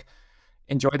is like,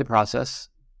 enjoy the process.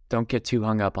 Don't get too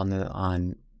hung up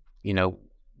on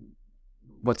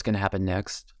what's going to happen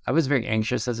next. I was very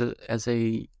anxious as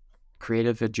a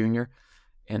creative, a junior,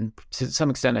 and to some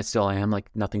extent I still am. Like,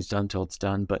 nothing's done till it's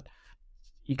done, but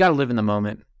you got to live in the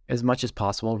moment as much as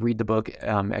possible. Read the book,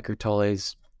 Eckhart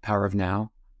Tolle's Power of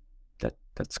Now.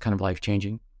 That's kind of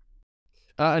life-changing.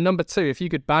 And number 2, if you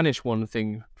could banish one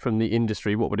thing from the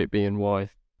industry, what would it be and why?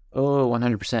 Oh,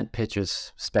 100%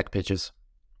 pitches, spec pitches.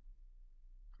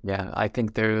 Yeah, I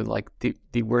think they're like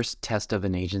the worst test of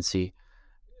an agency.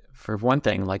 For one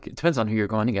thing, like, it depends on who you're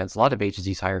going against. A lot of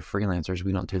agencies hire freelancers.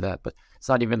 We don't do that, but it's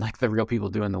not even like the real people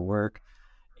doing the work.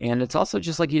 And it's also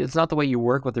just like, it's not the way you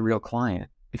work with the real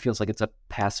client. It feels like it's a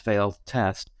pass-fail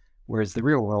test, whereas the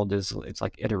real world it's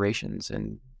like iterations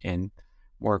and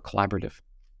more collaborative.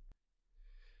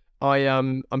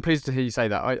 I'm pleased to hear you say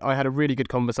that. I had a really good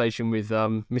conversation with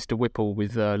Mr. Whipple,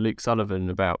 with Luke Sullivan,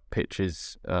 about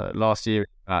pitches last year,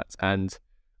 and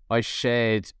I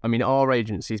shared, our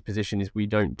agency's position is we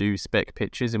don't do spec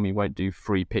pitches and we won't do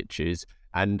free pitches,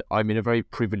 and I'm in a very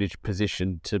privileged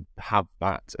position to have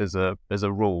that as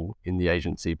a rule in the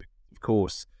agency. Of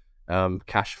course,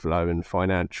 cash flow and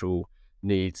financial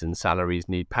needs and salaries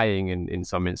need paying, and in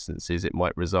some instances it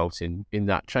might result in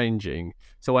that changing.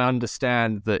 So I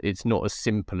understand that it's not as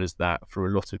simple as that for a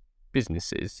lot of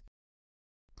businesses.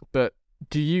 But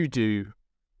do you do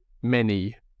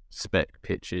many spec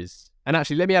pitches? And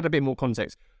actually, let me add a bit more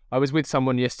context. I was with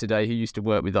someone yesterday who used to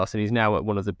work with us, and he's now at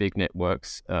one of the big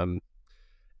networks,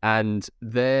 and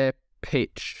their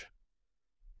pitch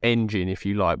engine, if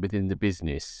you like, within the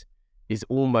business is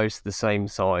almost the same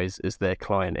size as their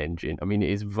client engine. It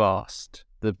is vast.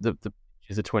 The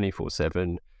pitches are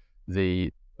 24/7.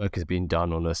 The work has been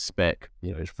done on a spec.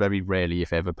 It's very rarely,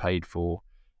 if ever, paid for.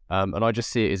 And I just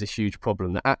see it as a huge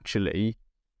problem that actually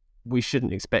we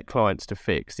shouldn't expect clients to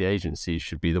fix. The agencies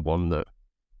should be the one that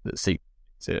seeks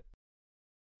it.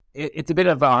 It's a bit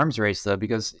of an arms race, though,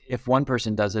 because if one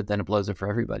person does it, then it blows it for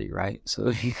everybody, right? So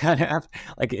you kind of have,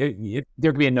 like, there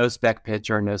could be a no spec pitch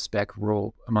or a no spec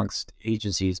rule amongst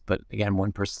agencies, but again,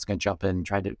 one person's going to jump in and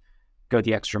try to go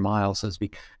the extra mile, so to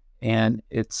speak, and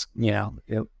it's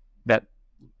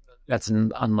that's an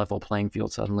unlevel playing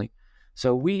field suddenly.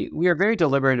 So we are very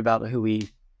deliberate about who we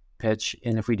pitch,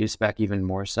 and if we do spec, even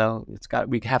more so.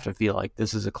 We have to feel like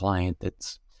this is a client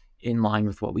that's in line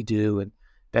with what we do and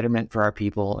betterment for our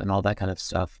people and all that kind of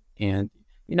stuff. And,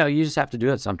 you just have to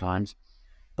do it sometimes,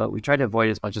 but we try to avoid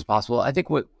it as much as possible. I think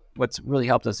what what's really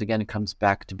helped us, again, it comes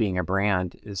back to being a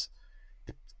brand, is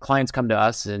clients come to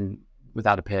us and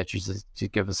without a pitch, just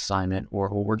give us assignment, or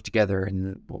we'll work together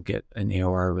and we'll get an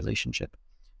AOR relationship.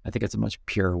 I think it's a much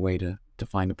purer way to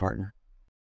find a partner.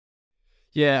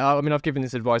 Yeah, I mean, I've given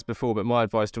this advice before, but my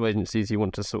advice to agencies who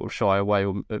want to sort of shy away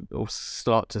or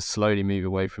start to slowly move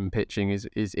away from pitching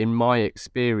is in my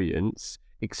experience,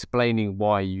 explaining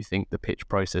why you think the pitch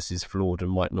process is flawed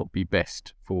and might not be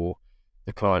best for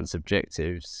the client's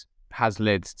objectives has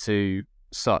led to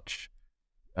such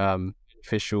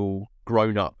beneficial,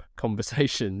 grown-up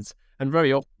conversations. And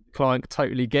very often the client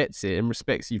totally gets it and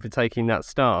respects you for taking that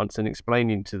stance and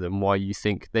explaining to them why you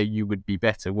think that you would be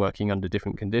better working under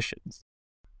different conditions.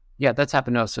 Yeah, that's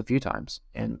happened to us a few times.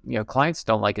 And, clients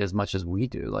don't like it as much as we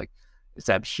do. Like, it's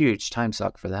a huge time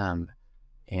suck for them.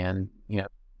 And,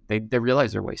 they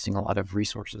realize they're wasting a lot of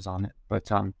resources on it. But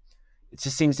it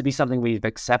just seems to be something we've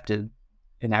accepted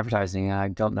in advertising. I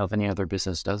don't know if any other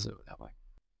business does it that way.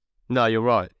 No, you're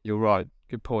right.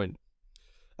 Good point.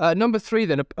 Number 3,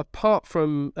 then, apart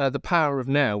from The Power of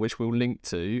Now, which we'll link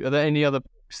to, are there any other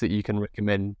books that you can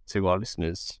recommend to our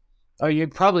listeners? Oh,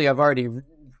 I've already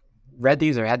read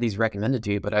these or had these recommended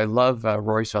to you, but I love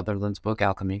Rory Sutherland's book,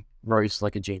 Alchemy. Rory's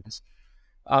like a genius.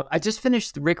 I just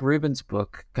finished Rick Rubin's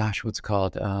book. Gosh, what's it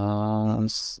called? Let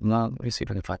me see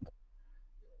if I can find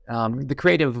it. The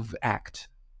Creative Act.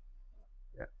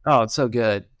 Oh, it's so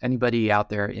good. Anybody out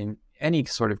there in any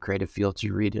sort of creative field,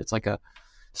 you read it. It's like a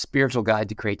spiritual guide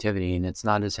to creativity, and it's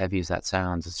not as heavy as that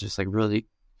sounds. It's just like really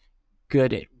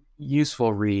good,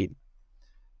 useful read.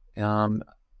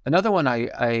 Another one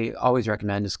I always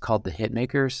recommend is called The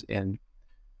Hitmakers, and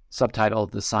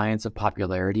subtitled The Science of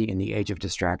Popularity in the Age of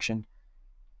Distraction.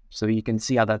 So you can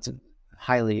see how that's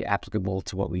highly applicable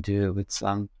to what we do. It's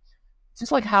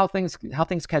just like how things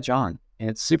catch on, and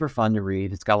it's super fun to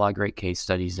read. It's got a lot of great case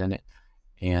studies in it,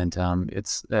 and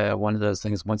it's one of those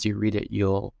things. Once you read it,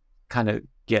 you'll kind of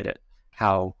get it,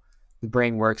 how the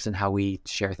brain works and how we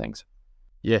share things.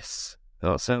 Yes,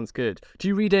 that sounds good. Do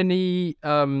you read any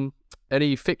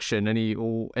fiction,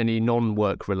 any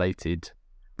non-work related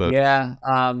books? Yeah,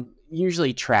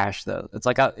 usually trash though. It's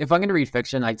like if I'm going to read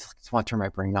fiction, I just want to turn my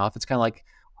brain off. It's kind of like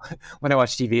when I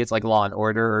watch TV, it's like Law and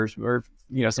Order or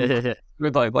something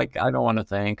like I don't want to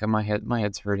think. My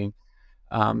head's hurting.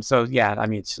 So yeah, I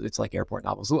mean it's like airport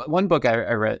novels. One book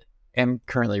I read, am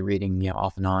currently reading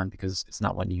off and on because it's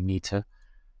not one you need to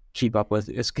keep up with.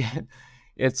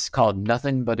 It's called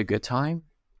Nothing But a Good Time,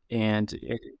 and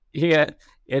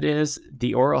it is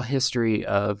the oral history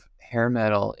of hair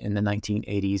metal in the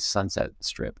 1980s Sunset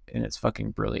Strip, and it's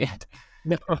fucking brilliant.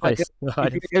 Nice.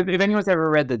 If anyone's ever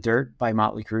read The Dirt by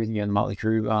Motley Crue, the Motley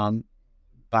Crue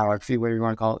biography, whatever you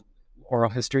want to call it, oral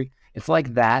history, it's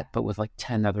like that, but with like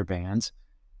 10 other bands.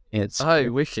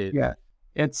 Wicked. Yeah,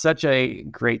 it's such a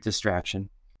great distraction.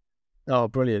 Oh,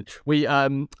 brilliant.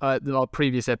 Our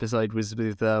previous episode was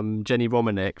with Jenny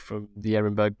Romanek from the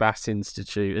Ehrenberg Bass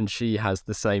Institute, and she has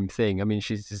the same thing. I mean,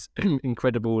 she's this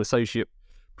incredible associate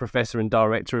professor and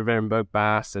director of Ehrenberg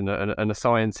Bass and a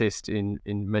scientist in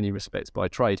many respects by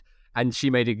trade. And she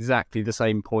made exactly the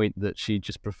same point, that she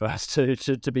just prefers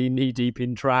to be knee-deep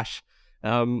in trash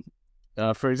for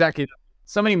exactly...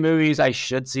 So many movies I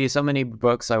should see, so many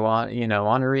books I want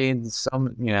to read,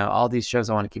 all these shows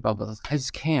I want to keep up with. I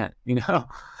just can't,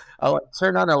 I'll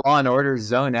turn on a Law and Order,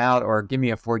 zone out, or give me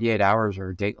a 48 Hours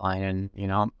or Dateline,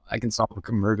 and, I can solve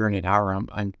a murder in an hour.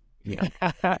 I'm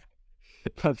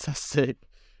Fantastic.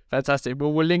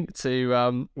 Well, we'll link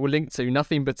to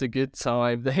Nothing But a Good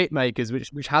Time, The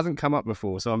Hitmakers, which hasn't come up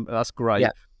before, so that's great.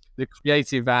 Yeah. The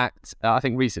Creative Act, I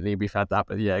think recently we've had that,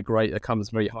 but yeah, great. It comes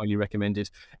very highly recommended.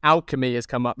 Alchemy has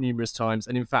come up numerous times,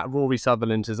 and in fact, Rory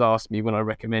Sutherland has asked me when I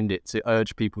recommend it to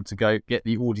urge people to go get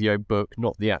the audio book,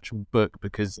 not the actual book,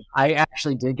 because I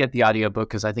actually did get the audio book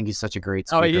because I think he's such a great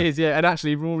speaker. Oh, he is, yeah. And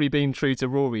actually, Rory being true to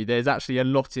Rory, there's actually a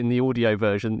lot in the audio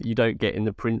version that you don't get in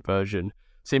the print version.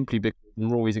 Simply because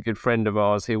Rory's a good friend of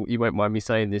ours. He won't mind me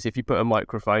saying this. If you put a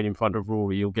microphone in front of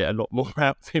Rory, you'll get a lot more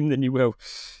out of him than you will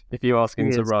if you ask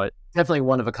him to write. Definitely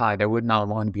one of a kind. I would not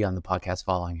want to be on the podcast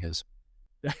following his.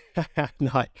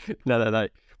 No. Well,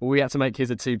 we had to make his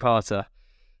a two-parter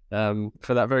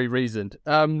for that very reason.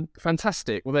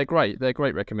 Fantastic. Well, they're great. They're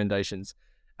great recommendations.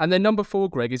 And then number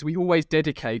 4, Greg, is we always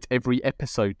dedicate every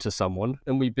episode to someone,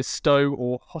 and we bestow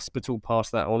or hospital pass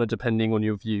that honour, depending on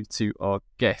your view, to our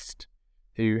guest,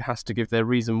 who has to give their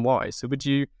reason why. So would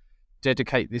you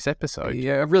dedicate this episode?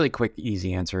 Yeah, a really quick,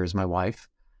 easy answer is my wife.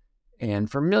 And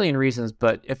for a million reasons,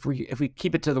 but if we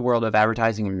keep it to the world of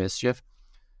advertising and Mischief,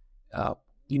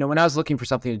 when I was looking for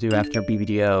something to do after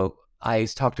BBDO, I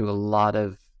talked to a lot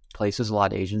of places, a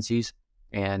lot of agencies,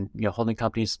 and holding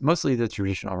companies, mostly the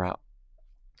traditional route.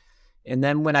 And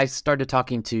then when I started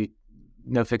talking to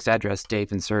No Fixed Address,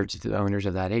 Dave and Serge, the owners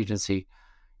of that agency,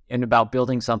 and about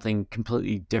building something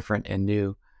completely different and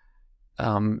new,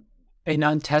 and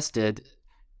untested,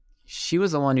 she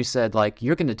was the one who said, like,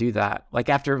 you're going to do that. Like,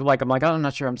 after, like, I'm like, oh, I'm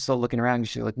not sure. I'm still looking around. And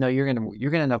she's like, no, you're going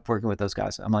to end up working with those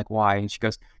guys. I'm like, why? And she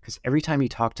goes, because every time you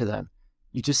talk to them,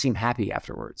 you just seem happy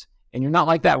afterwards. And you're not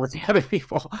like that with the other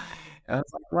people. And I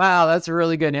was like, wow, that's a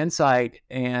really good insight.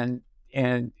 And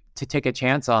to take a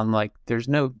chance on, like, there's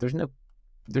no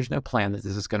plan that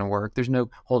this is going to work. There's no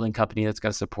holding company that's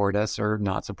going to support us or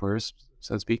not support us,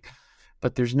 so to speak.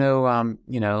 But there's no,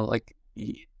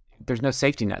 there's no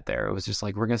safety net there. It was just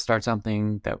like, we're going to start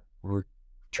something that we're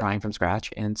trying from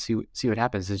scratch and see what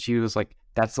happens. And she was like,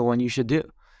 that's the one you should do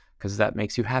because that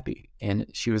makes you happy. And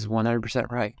she was 100%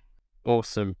 right.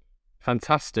 Awesome.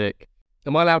 Fantastic.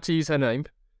 Am I allowed to use her name?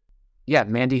 Yeah,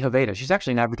 Mandy Hoveda. She's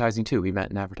actually in advertising too. We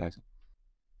met in advertising.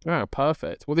 Oh,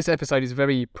 perfect. Well, this episode is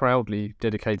very proudly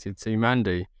dedicated to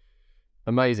Mandy.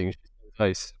 Amazing.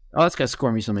 Nice. Oh, that's going to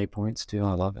score me so many points too.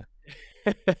 I love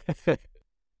it.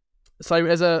 So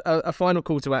as a final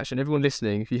call to action, everyone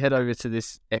listening, if you head over to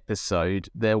this episode,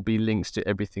 there'll be links to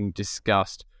everything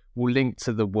discussed. We'll link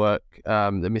to the work,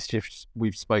 the Mischief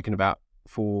we've spoken about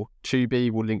for Tubi.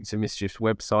 We'll link to Mischief's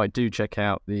website. Do check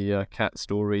out the cat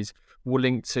stories. We'll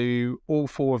link to all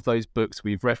 4 of those books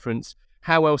we've referenced.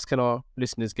 How else can our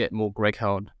listeners get more Greg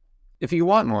Hahn? If you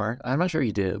want more, I'm not sure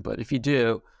you do, but if you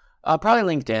do,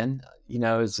 probably LinkedIn,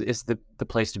 is the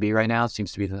place to be right now. It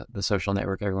seems to be the social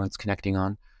network everyone's connecting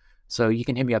on. So you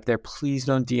can hit me up there. Please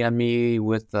don't DM me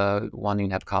with wanting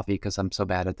to have coffee because I'm so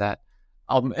bad at that.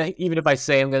 Even if I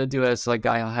say I'm going to do it, it's like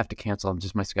I'll have to cancel.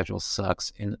 My schedule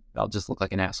sucks and I'll just look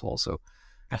like an asshole. So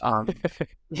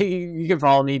you can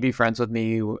follow me, be friends with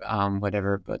me,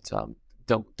 whatever, but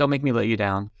don't make me let you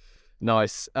down.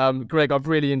 Nice. Greg, I've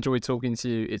really enjoyed talking to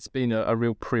you. It's been a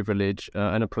real privilege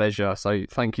and a pleasure. So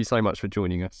thank you so much for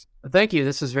joining us. Thank you.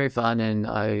 This is very fun, and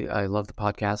I love the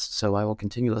podcast, so I will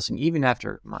continue listening even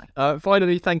after mine.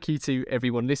 Finally, thank you to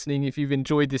everyone listening. If you've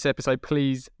enjoyed this episode,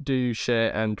 please do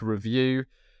share and review.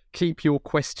 Keep your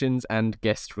questions and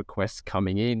guest requests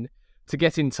coming in. To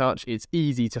get in touch, it's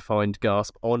easy to find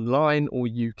Gasp online, or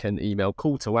you can email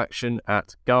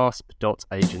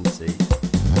calltoaction@gasp.agency.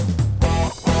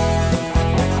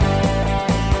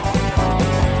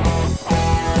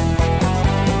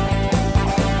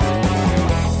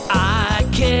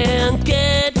 Can't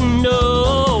get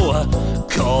no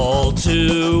call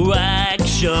to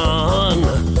action.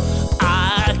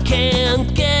 I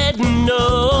can't get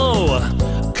no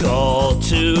call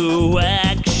to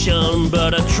action,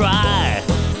 but I try,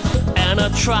 and I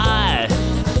try,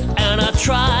 and I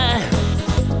try,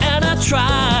 and I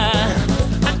try.